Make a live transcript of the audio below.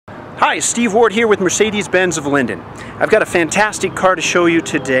Hi, Steve Ward here with Mercedes-Benz of Linden. I've got a fantastic car to show you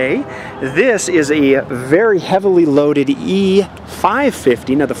today. This is a very heavily loaded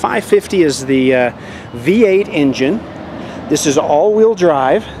E550. Now the 550 is the V8 engine. This is all-wheel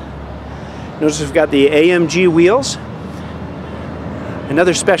drive. Notice we've got the AMG wheels.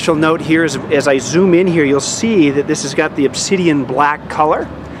 Another special note here is as I zoom in here, you'll see that this has got the obsidian black color,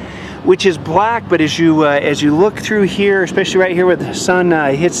 which is black, but as you look through here, especially right here where the sun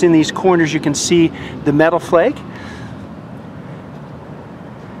hits in these corners, you can see the metal flake.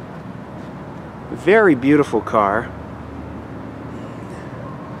 Very beautiful car.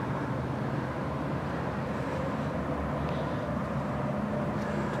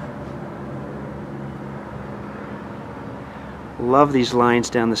 Love these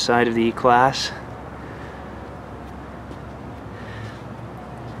lines down the side of the E-Class.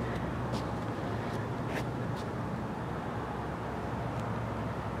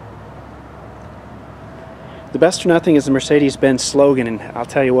 The best or nothing is the Mercedes-Benz slogan, and I'll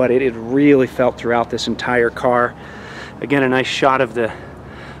tell you what, it really felt throughout this entire car. Again, a nice shot of the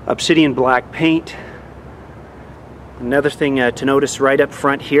obsidian black paint. Another thing to notice right up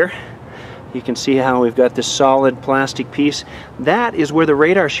front here, you can see how we've got this solid plastic piece. That is where the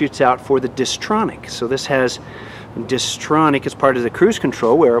radar shoots out for the Distronic. So this has Distronic as part of the cruise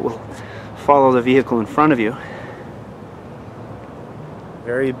control, where it will follow the vehicle in front of you.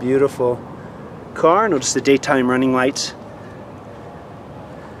 Very beautiful car. Notice the daytime running lights.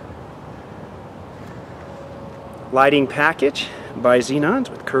 Lighting package by Xenons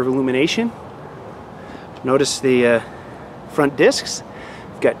with curve illumination. Notice the front discs.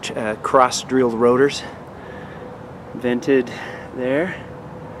 We've got cross drilled rotors vented there.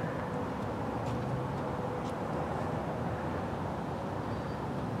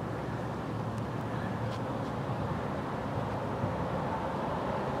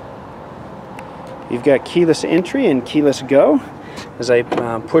 You've got keyless entry and keyless go. As I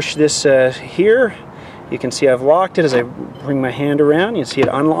push this here, you can see I've locked it. As I bring my hand around, you can see it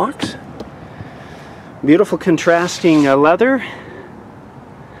unlocks. Beautiful contrasting leather,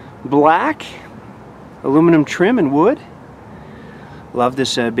 black, aluminum trim and wood. Love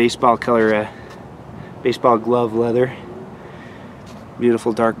this baseball color, baseball glove leather.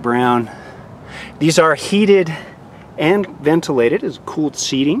 Beautiful dark brown. These are heated and ventilated as cooled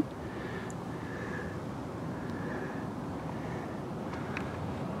seating.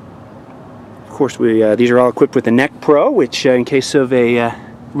 Of course, these are all equipped with the Neck Pro, which in case of a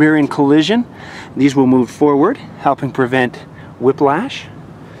rear-end collision, these will move forward, helping prevent whiplash.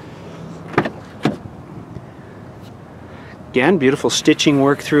 Again, beautiful stitching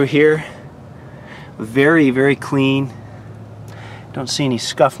work through here. Very, very clean. Don't see any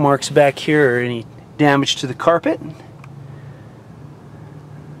scuff marks back here or any damage to the carpet.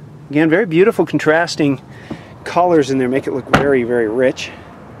 Again, very beautiful contrasting colors in there, make it look very, very rich.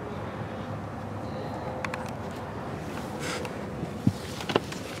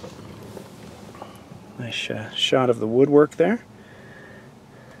 Nice shot of the woodwork there.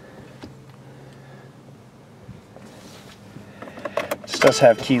 This does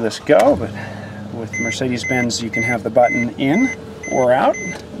have keyless go, but with Mercedes-Benz you can have the button in or out.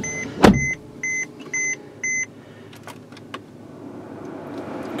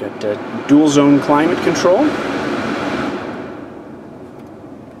 Got dual zone climate control.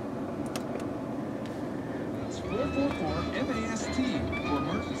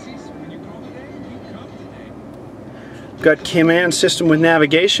 Got command system with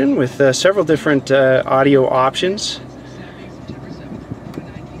navigation with several different audio options.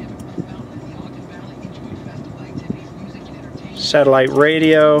 Satellite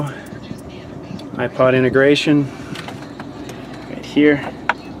radio, iPod integration right here.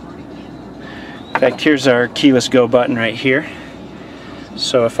 In fact, here's our keyless go button right here.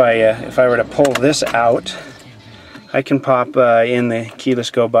 So if I were to pull this out, I can pop in the keyless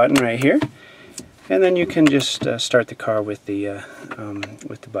go button right here. And then you can just start the car with the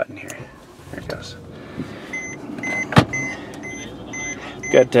button here. There it goes.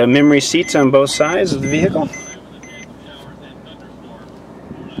 Got memory seats on both sides of the vehicle.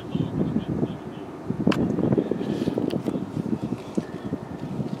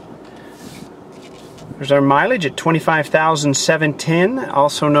 There's our mileage at 25,710.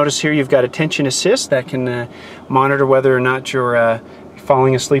 Also notice here you've got attention assist that can monitor whether or not you're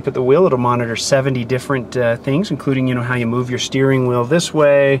falling asleep at the wheel. It'll monitor 70 different things, including how you move your steering wheel this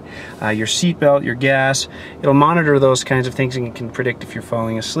way, your seat belt, your gas. It'll monitor those kinds of things and can predict if you're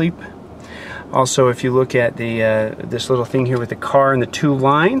falling asleep. Also, if you look at the this little thing here with the car and the two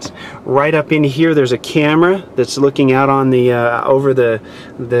lines, right up in here there's a camera that's looking out on the over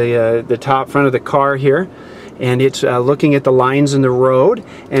the top front of the car here, and it's looking at the lines in the road,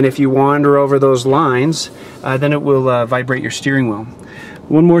 and if you wander over those lines, then it will vibrate your steering wheel.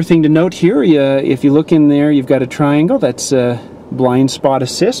 One more thing to note here, if you look in there, you've got a triangle. That's blind spot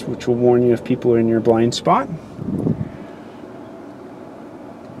assist, which will warn you if people are in your blind spot.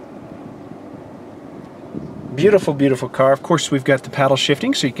 Beautiful, beautiful car. Of course, we've got the paddle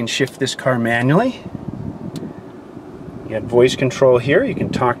shifting, so you can shift this car manually. You got voice control here. You can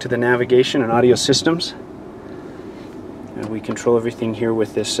talk to the navigation and audio systems. And we control everything here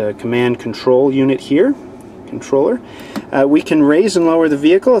with this command control unit here, controller. We can raise and lower the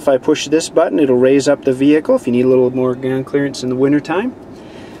vehicle. If I push this button, it'll raise up the vehicle if you need a little more ground clearance in the wintertime.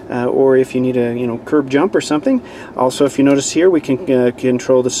 Or if you need a curb jump or something. Also, if you notice here, we can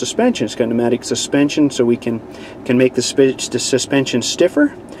control the suspension. It's got pneumatic suspension, so we can make the suspension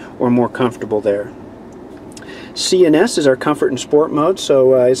stiffer or more comfortable there. C and S is our comfort and sport mode,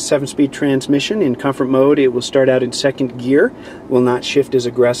 so it's a 7-speed transmission. In comfort mode, it will start out in second gear, will not shift as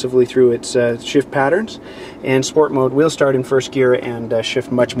aggressively through its shift patterns, and sport mode will start in first gear and shift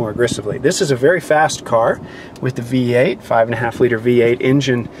much more aggressively. This is a very fast car with the V8, 5.5 liter V8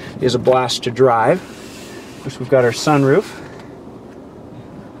 engine is a blast to drive. Of course, we've got our sunroof.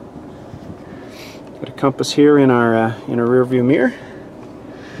 Got a compass here in our rear view mirror.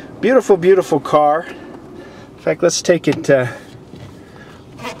 Beautiful, beautiful car. In fact, let's take it for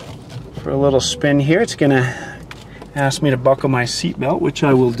a little spin here. It's going to ask me to buckle my seatbelt, which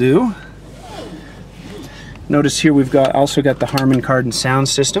I will do. Notice here we've also got the Harman Kardon sound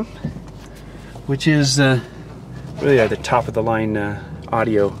system, which is really the top of the line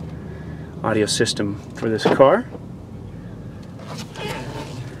audio system for this car.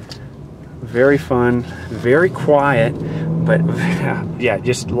 Very fun, very quiet, but yeah,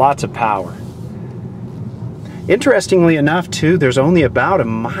 just lots of power. Interestingly enough, too, there's only about a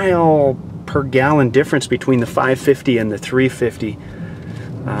mile per gallon difference between the 550 and the 350.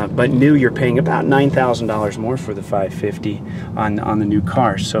 But new, you're paying about $9,000 more for the 550 on the new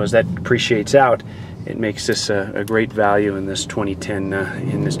car. So as that appreciates out, it makes this a great value in this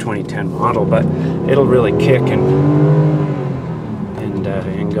 2010 model. But it'll really kick and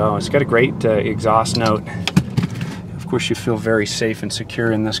go. It's got a great exhaust note. Of course, you feel very safe and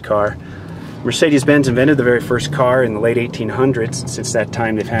secure in this car. Mercedes-Benz invented the very first car in the late 1800s. Since that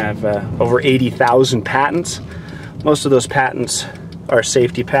time, they've had over 80,000 patents. Most of those patents are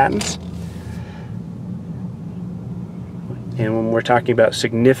safety patents. And when we're talking about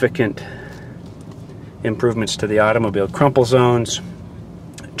significant improvements to the automobile, crumple zones,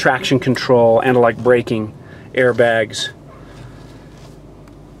 traction control, anti-lock braking, airbags,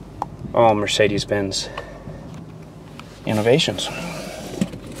 all Mercedes-Benz innovations.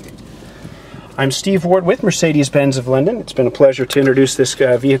 I'm Steve Ward with Mercedes-Benz of Linden. It's been a pleasure to introduce this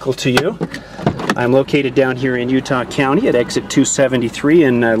vehicle to you. I'm located down here in Utah County at exit 273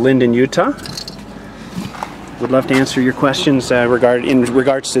 in Linden, Utah. Would love to answer your questions in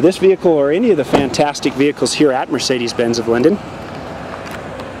regards to this vehicle or any of the fantastic vehicles here at Mercedes-Benz of Linden.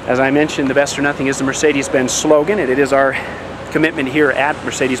 As I mentioned, the best or nothing is the Mercedes-Benz slogan. It is our commitment here at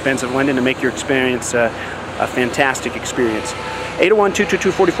Mercedes-Benz of Linden to make your experience a fantastic experience.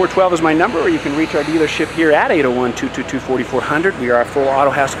 801-222-4412 is my number, or you can reach our dealership here at 801-222-4400. We are a full Auto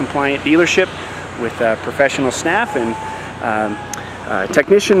House compliant dealership with professional staff and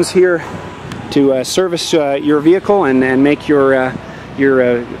technicians here to service your vehicle and make your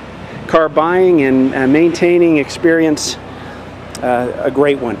car buying and maintaining experience a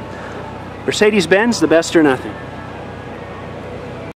great one. Mercedes-Benz, the best or nothing.